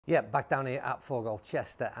Yeah, back down here at 4Golf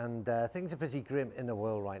Chester, and things are pretty grim in the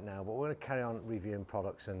world right now, but we're going to carry on reviewing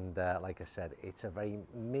products, and like I said, it's a very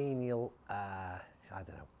menial, I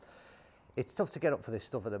don't know, it's tough to get up for this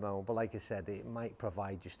stuff at the moment, but like I said, it might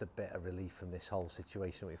provide just a bit of relief from this whole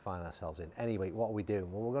situation we find ourselves in. Anyway, what are we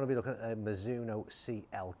doing? Well, we're going to be looking at a Mizuno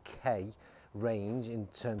CLK range in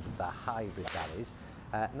terms of the hybrid, that is.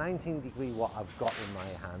 19 degree what I've got in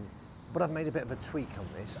my hand. But I've made a bit of a tweak on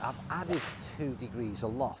this. I've added 2 degrees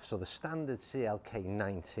aloft. So the standard CLK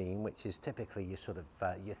 19, which is typically your sort of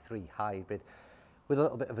your 3 hybrid, with a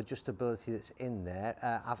little bit of adjustability that's in there,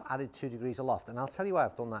 I've added 2 degrees aloft. And I'll tell you why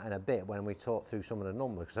I've done that in a bit when we talk through some of the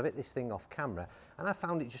numbers, because I've hit this thing off camera and I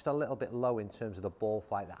found it just a little bit low in terms of the ball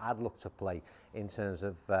flight that I'd look to play in terms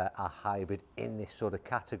of a hybrid in this sort of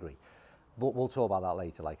category. But we'll talk about that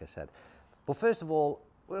later, like I said. But first of all,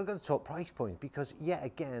 we're going to talk price point, because yet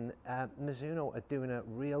again, Mizuno are doing a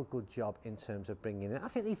real good job in terms of bringing in. I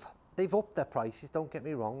think they've upped their prices. Don't get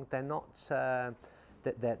me wrong; they're not.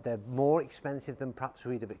 They're more expensive than perhaps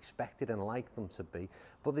we'd have expected and liked them to be,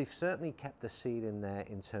 but they've certainly kept the ceiling there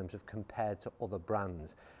in terms of compared to other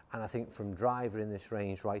brands. And I think from driver in this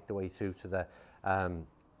range right the way through to the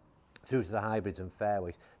hybrids and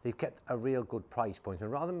fairways, they've kept a real good price point. And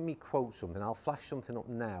rather than me quote something, I'll flash something up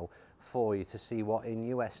now for you to see what in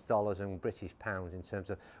US dollars and British pounds in terms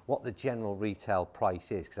of what the general retail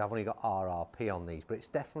price is, because I've only got RRP on these, but it's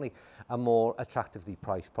definitely a more attractively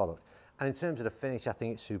priced product. And in terms of the finish, I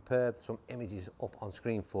think it's superb. Some images up on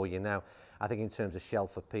screen for you now. I think in terms of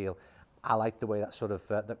shelf appeal, I like the way that sort of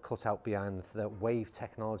that cut out behind the wave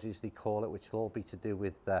technology, as they call it, which will all be to do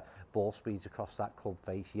with ball speeds across that club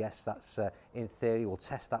face. Yes, that's in theory. We'll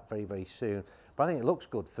test that very, very soon. But I think it looks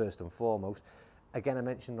good first and foremost. Again, I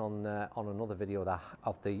mentioned on another video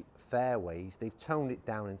of the fairways, they've toned it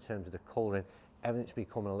down in terms of the colouring. Everything's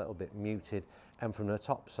becoming a little bit muted, and from the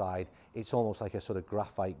top side, it's almost like a sort of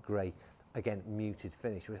graphite grey. Again, muted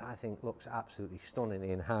finish, which I think looks absolutely stunning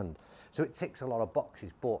in hand. So it ticks a lot of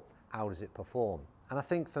boxes, but how does it perform? And I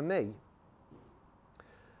think for me,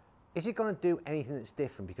 is it going to do anything that's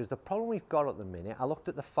different? Because the problem we've got at the minute, I looked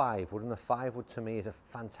at the 5-wood, and the 5-wood to me is a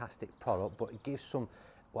fantastic product, but it gives some,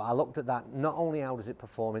 well, I looked at that, not only how does it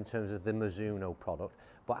perform in terms of the Mizuno product,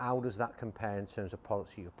 but how does that compare in terms of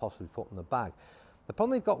products you could possibly put in the bag? The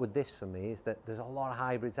problem they've got with this for me is that there's a lot of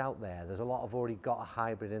hybrids out there. There's a lot of already got a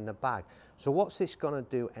hybrid in the bag. So what's this going to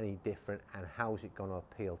do any different, and how is it going to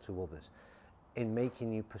appeal to others in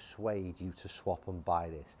making you persuade you to swap and buy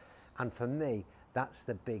this? And for me, that's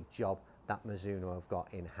the big job that Mizuno have got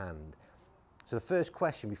in hand. So the first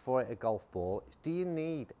question before I hit a golf ball is, do you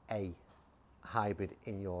need a hybrid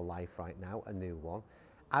in your life right now, a new one?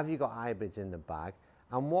 Have you got hybrids in the bag?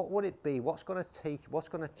 And what would it be? What's going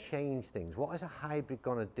to change things? What is a hybrid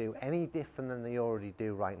going to do any different than they already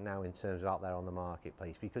do right now in terms of out there on the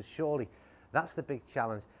marketplace? Because surely that's the big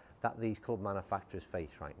challenge that these club manufacturers face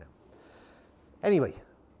right now. Anyway,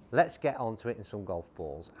 let's get onto it in some golf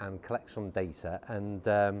balls and collect some data. And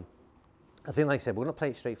I think, like I said, we're going to play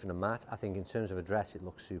it straight from the mat. I think in terms of address, it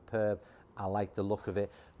looks superb. I like the look of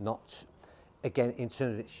it. Not, again, in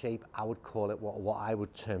terms of its shape, I would call it what I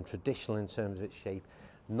would term traditional in terms of its shape.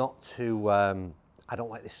 Not too, I don't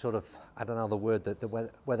like this sort of, I don't know the word,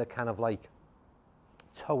 where the kind of like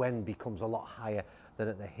toe end becomes a lot higher than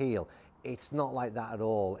at the heel. It's not like that at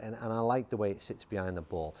all, and I like the way it sits behind the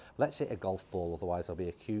ball. Let's hit a golf ball, otherwise I'll be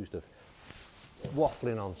accused of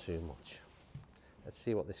waffling on too much. Let's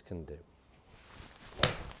see what this can do.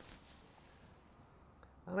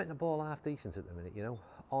 I'm hitting the ball half decent at the minute, you know,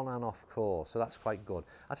 on and off course, so that's quite good.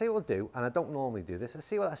 I'll tell you what I'll do, and I don't normally do this, let's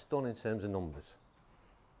see what that's done in terms of numbers.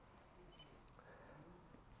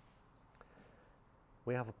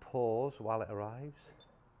 We have a pause while it arrives.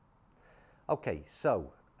 Okay,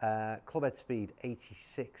 so club head speed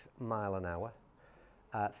 86 mile an hour,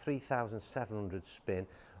 3,700 spin,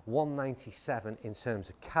 197 in terms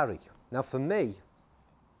of carry. Now for me,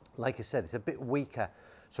 like I said, it's a bit weaker.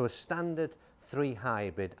 So a standard 3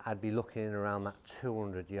 hybrid, I'd be looking in around that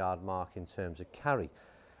 200-yard mark in terms of carry.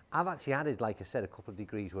 I've actually added, like I said, a couple of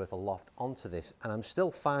degrees worth of loft onto this, and I'm still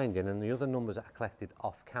finding, and the other numbers that I collected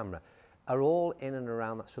off camera, are all in and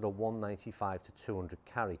around that sort of 195 to 200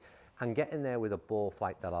 carry. And getting there with a ball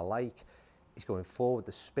flight that I like is going forward.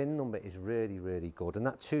 The spin number is really, really good. And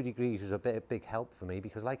that 2 degrees was a big help for me,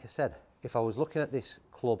 because like I said, if I was looking at this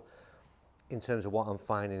club in terms of what I'm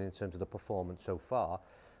finding in terms of the performance so far,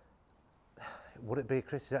 would it be a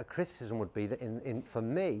criticism? A criticism would be that for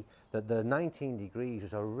me, that the 19 degrees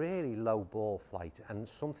was a really low ball flight, and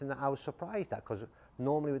something that I was surprised at, because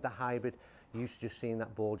normally with the hybrid, you're used to just seeing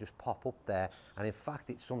that ball just pop up there, and in fact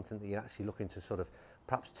it's something that you're actually looking to sort of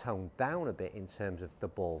perhaps toned down a bit in terms of the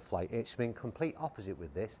ball flight. It's been complete opposite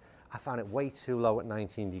with this. I found it way too low at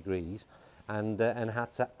 19 degrees and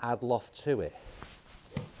had to add loft to it.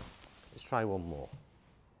 Let's try one more.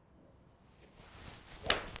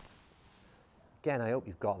 Again, I hope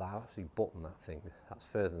you've got that. I actually buttoned that thing. That's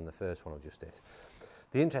further than the first one I just did.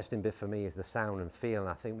 The interesting bit for me is the sound and feel, and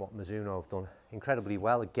I think what Mizuno have done incredibly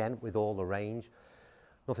well, again, with all the range.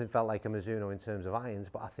 Nothing felt like a Mizuno in terms of irons,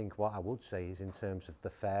 but I think what I would say is in terms of the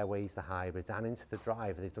fairways, the hybrids, and into the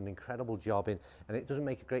driver, they've done an incredible job in, and it doesn't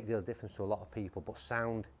make a great deal of difference to a lot of people, but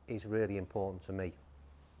sound is really important to me,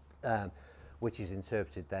 which is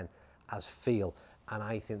interpreted then as feel, and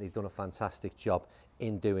I think they've done a fantastic job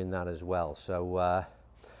in doing that as well. So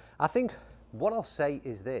I think what I'll say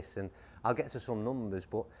is this, and I'll get to some numbers,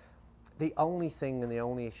 but the only thing and the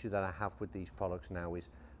only issue that I have with these products now is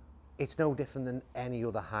it's no different than any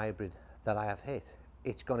other hybrid that I have hit.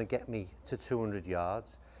 It's going to get me to 200 yards.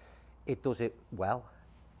 It does it well.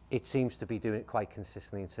 It seems to be doing it quite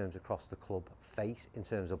consistently in terms of across the club face, in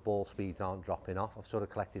terms of ball speeds aren't dropping off. I've sort of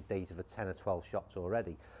collected data for 10 or 12 shots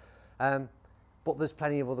already. But there's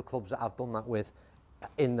plenty of other clubs that I've done that with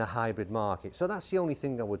in the hybrid market. So that's the only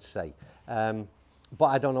thing I would say. But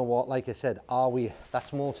I don't know what, like I said,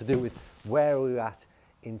 that's more to do with where are we at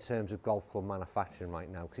in terms of golf club manufacturing right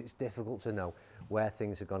now, because it's difficult to know where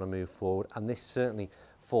things are going to move forward. And this certainly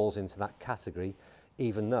falls into that category,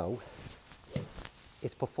 even though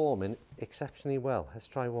it's performing exceptionally well. Let's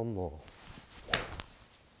try one more.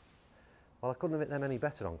 Well, I couldn't have hit them any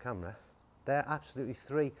better on camera. They're absolutely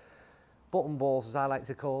three button balls, as I like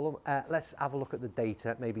to call them. Let's have a look at the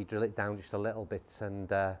data, maybe drill it down just a little bit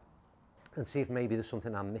and see if maybe there's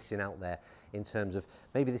something I'm missing out there in terms of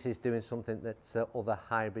maybe this is doing something that other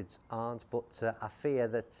hybrids aren't, but I fear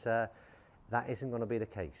that that isn't going to be the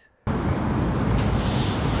case.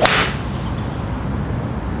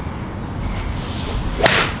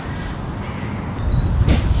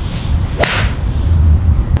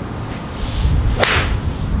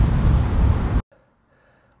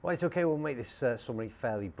 Well, it's okay, we'll make this summary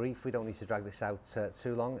fairly brief. We don't need to drag this out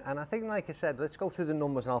too long. And I think, like I said, let's go through the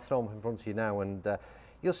numbers and I'll throw them in front of you now. And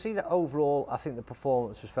you'll see that overall, I think the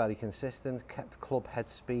performance was fairly consistent, kept club head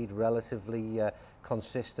speed relatively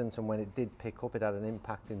consistent. And when it did pick up, it had an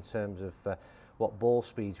impact in terms of what ball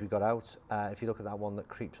speeds we got out. If you look at that one that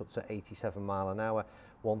creeps up to 87 mile an hour,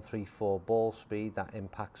 134 ball speed, that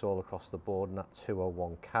impacts all across the board, and that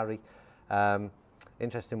 201 carry.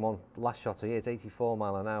 Interesting one, last shot here, it's 84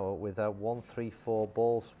 mile an hour with a 134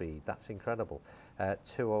 ball speed. That's incredible.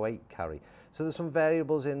 208 carry. So there's some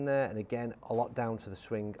variables in there, and again, a lot down to the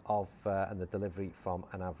swing of and the delivery from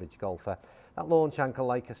an average golfer. That launch angle,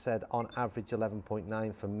 like I said, on average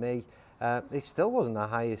 11.9 for me. It still wasn't the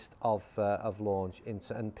highest of launch,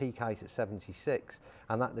 and peak height at 76,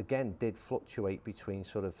 and that again did fluctuate between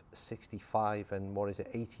sort of 65 and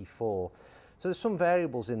 84. So there's some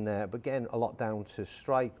variables in there, but again, a lot down to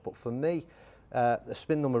strike. But for me, the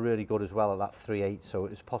spin number really good as well at that 3.8, so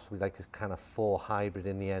it was possibly like a kind of 4 hybrid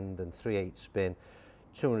in the end, and 3.8 spin,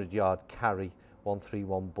 200 yard carry,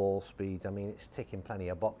 131 ball speeds. I mean, it's ticking plenty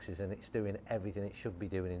of boxes and it's doing everything it should be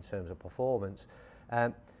doing in terms of performance.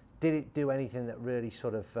 Did it do anything that really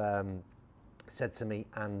sort of said to me,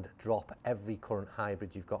 and drop every current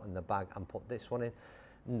hybrid you've got in the bag and put this one in?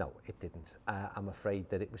 No, it didn't. I'm afraid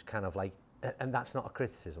that it was kind of like, and that's not a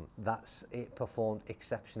criticism, it performed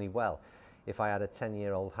exceptionally well. If I had a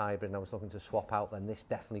 10-year-old hybrid and I was looking to swap out, then this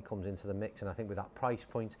definitely comes into the mix, and I think with that price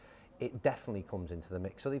point, it definitely comes into the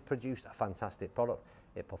mix. So they've produced a fantastic product.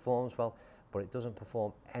 It performs well, but it doesn't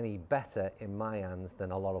perform any better in my hands than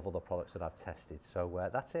a lot of other products that I've tested. So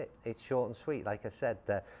that's it. It's short and sweet. Like I said,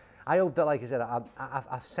 I hope that, like I said,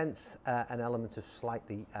 I've sensed an element of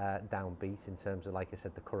slightly downbeat in terms of, like I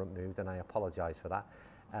said, the current mood, and I apologise for that.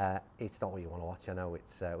 It's not what you want to watch. I know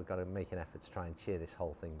it's we've got to make an effort to try and cheer this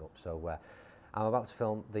whole thing up. So I'm about to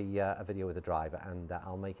film a video with the driver, and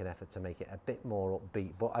I'll make an effort to make it a bit more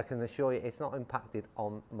upbeat. But I can assure you it's not impacted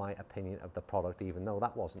on my opinion of the product, even though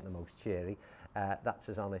that wasn't the most cheery. That's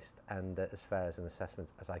as honest and as fair as an assessment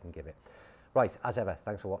as I can give it. Right, as ever,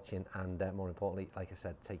 thanks for watching, and more importantly, like I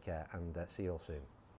said, take care and see you all soon.